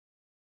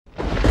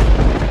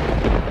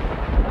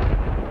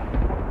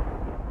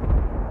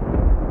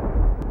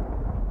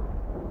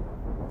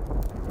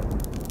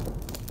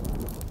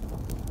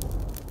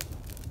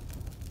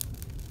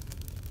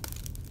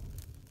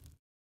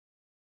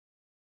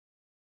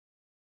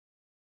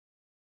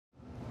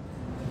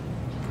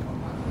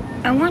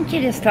I want you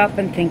to stop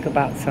and think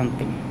about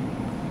something.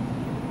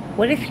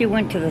 What if you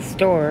went to the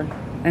store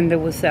and there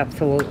was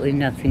absolutely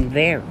nothing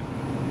there?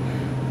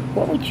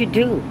 What would you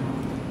do?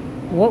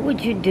 What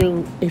would you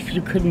do if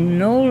you could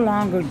no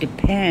longer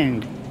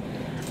depend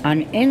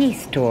on any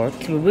store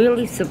to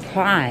really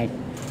supply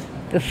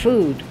the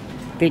food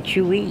that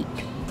you eat?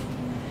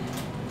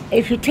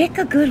 If you take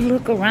a good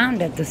look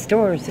around at the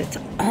stores, it's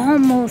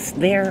almost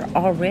there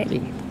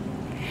already.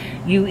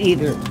 You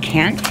either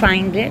can't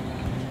find it,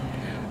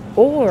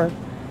 or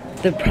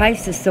the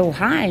price is so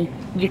high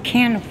you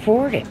can't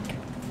afford it.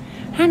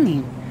 I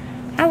mean,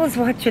 I was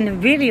watching a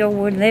video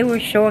where they were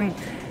showing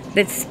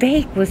that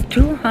steak was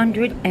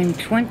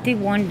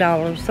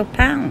 $221 a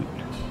pound.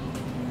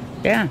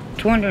 Yeah,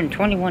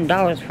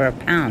 $221 for a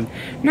pound.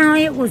 Now,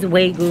 it was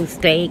Wagyu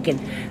steak, and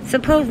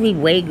supposedly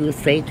Wagyu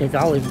steak has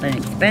always been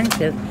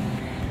expensive.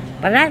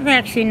 But I've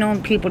actually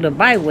known people to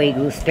buy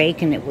Wagyu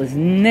steak, and it was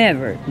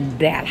never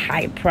that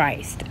high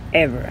priced,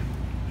 ever.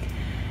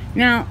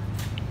 Now,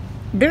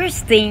 there's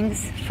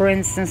things, for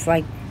instance,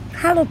 like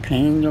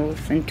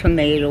jalapenos and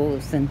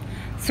tomatoes and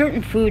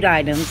certain food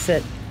items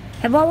that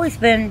have always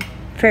been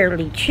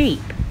fairly cheap,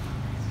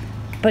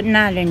 but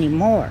not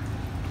anymore.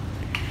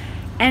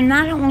 And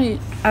not only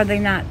are they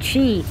not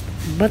cheap,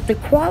 but the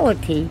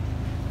quality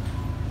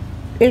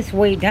is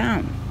way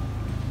down.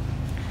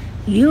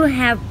 You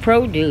have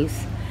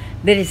produce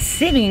that is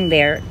sitting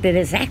there that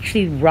is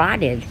actually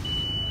rotted,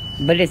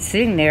 but it's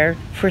sitting there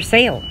for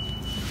sale.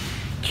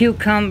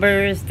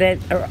 Cucumbers that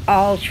are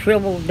all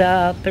shriveled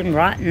up and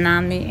rotten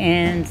on the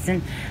ends,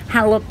 and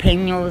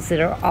jalapenos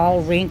that are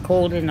all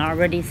wrinkled and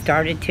already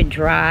started to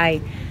dry.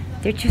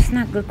 They're just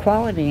not good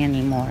quality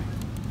anymore.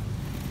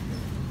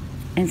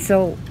 And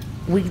so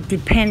we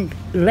depend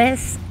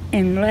less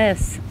and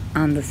less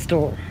on the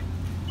store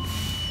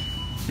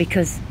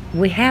because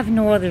we have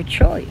no other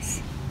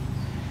choice.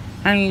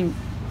 I mean,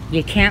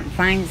 you can't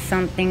find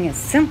something, a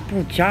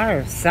simple jar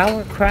of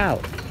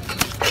sauerkraut.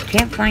 You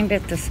can't find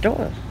it at the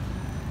store.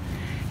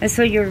 And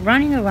so you're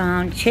running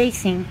around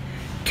chasing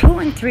 2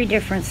 and 3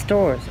 different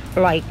stores.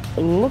 Like,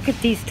 look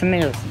at these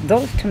tomatoes.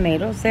 Those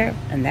tomatoes there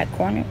in that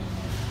corner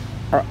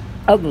are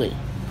ugly.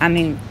 I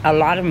mean, a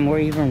lot of them were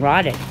even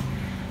rotted.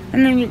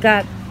 And then you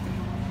got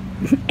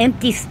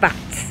empty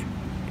spots.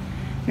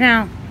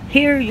 Now,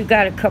 here you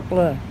got a couple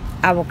of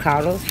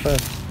avocados for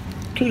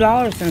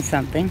 $2 and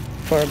something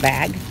for a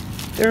bag.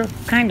 They're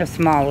kind of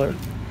smaller.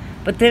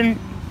 But then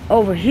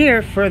over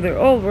here, further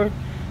over,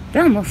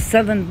 they're almost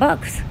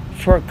 $7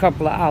 for a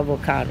couple of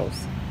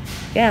avocados.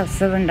 Yeah,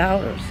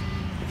 $7.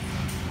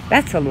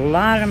 That's a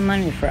lot of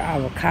money for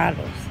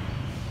avocados.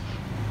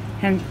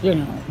 And you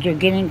know, you're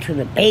getting to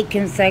the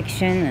bacon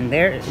section, and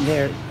they're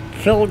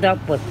filled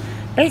up with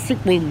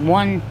basically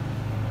one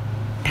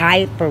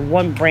type or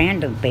one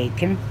brand of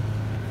bacon.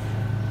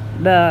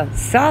 The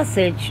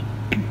sausage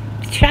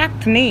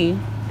shocked me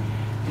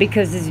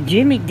because it's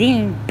Jimmy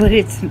Dean, but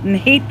it's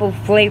maple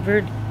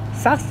flavored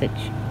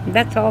sausage.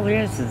 That's all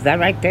there is that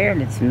right there,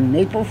 and it's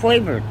maple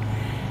flavored.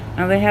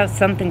 Now, they have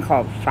something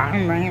called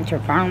Farm Ranch or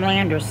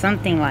Farmland or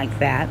something like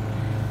that,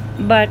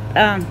 but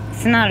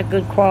it's not a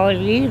good quality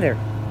either.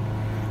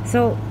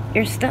 So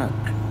you're stuck.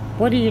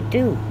 What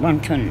do? Run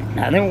to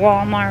another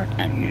Walmart,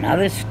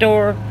 another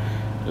store,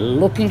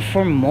 looking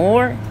for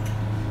more,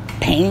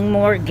 paying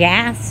more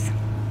gas,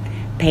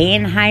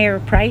 paying higher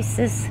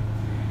prices.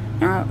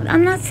 Now,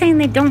 I'm not saying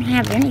they don't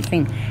have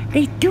anything.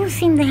 They do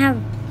seem to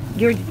have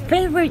your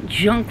favorite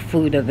junk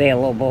food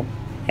available.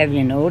 Have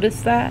you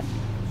noticed that?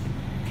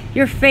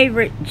 Your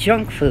favorite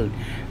junk food.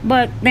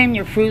 But then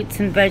your fruits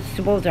and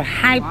vegetables are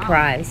high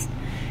priced,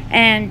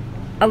 and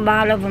a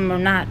lot of them are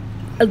not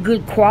a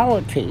good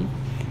quality.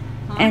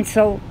 And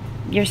so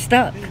you're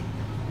stuck.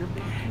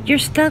 You're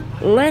stuck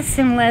less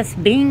and less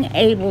being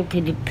able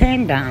to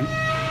depend on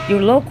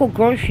your local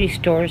grocery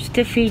stores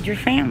to feed your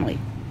family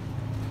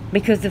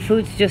because the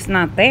food's just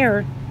not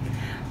there,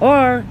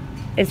 or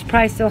it's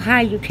priced so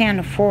high you can't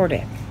afford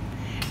it.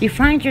 You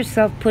find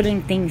yourself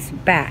putting things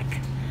back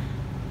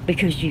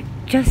because you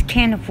just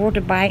can't afford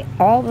to buy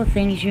all the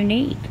things you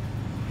need.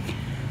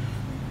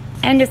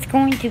 And it's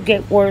going to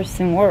get worse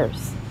and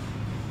worse.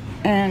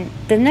 And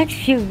the next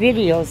few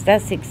videos,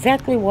 that's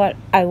exactly what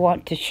I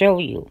want to show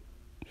you.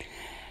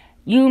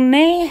 You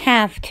may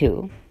have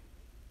to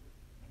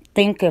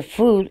think of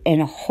food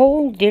in a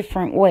whole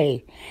different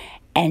way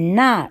and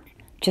not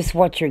just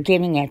what you're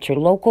getting at your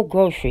local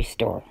grocery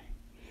store.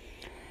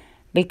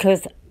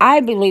 Because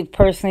I believe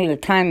personally the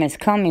time is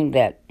coming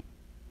that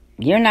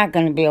you're not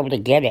going to be able to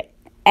get it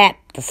at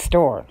the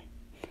store.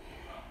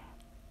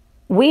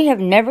 We have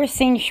never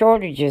seen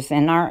shortages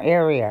in our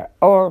area,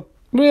 or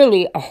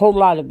really a whole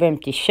lot of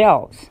empty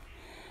shelves.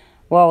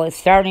 Well, it's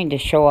starting to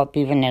show up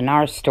even in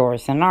our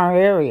stores in our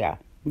area.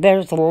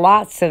 There's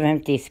lots of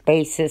empty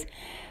spaces,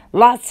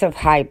 lots of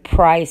high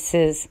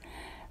prices,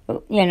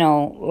 you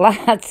know,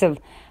 lots of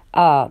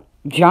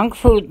junk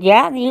food.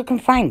 Yeah, you can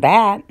find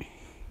that.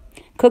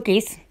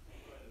 Cookies.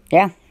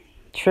 Yeah,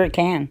 sure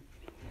can.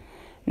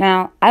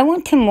 Now, I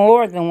went to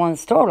more than one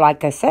store,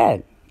 like I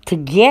said, to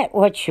get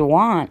what you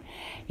want,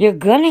 you're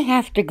going to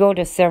have to go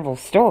to several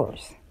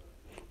stores.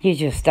 You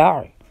just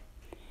are.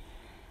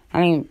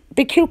 I mean,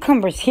 the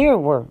cucumbers here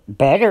were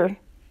better,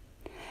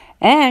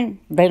 and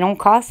they don't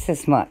cost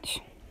as much.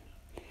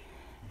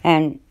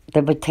 And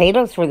the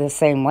potatoes were the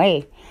same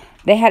way.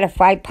 They had a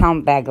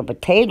 5-pound bag of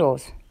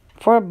potatoes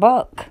for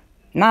 $1.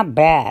 Not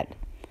bad.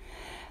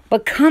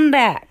 But come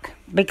back,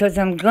 because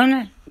I'm going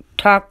to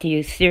talk to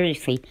you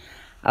seriously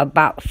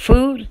about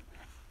food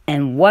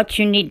and what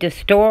you need to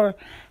store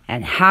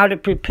and how to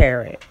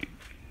prepare it.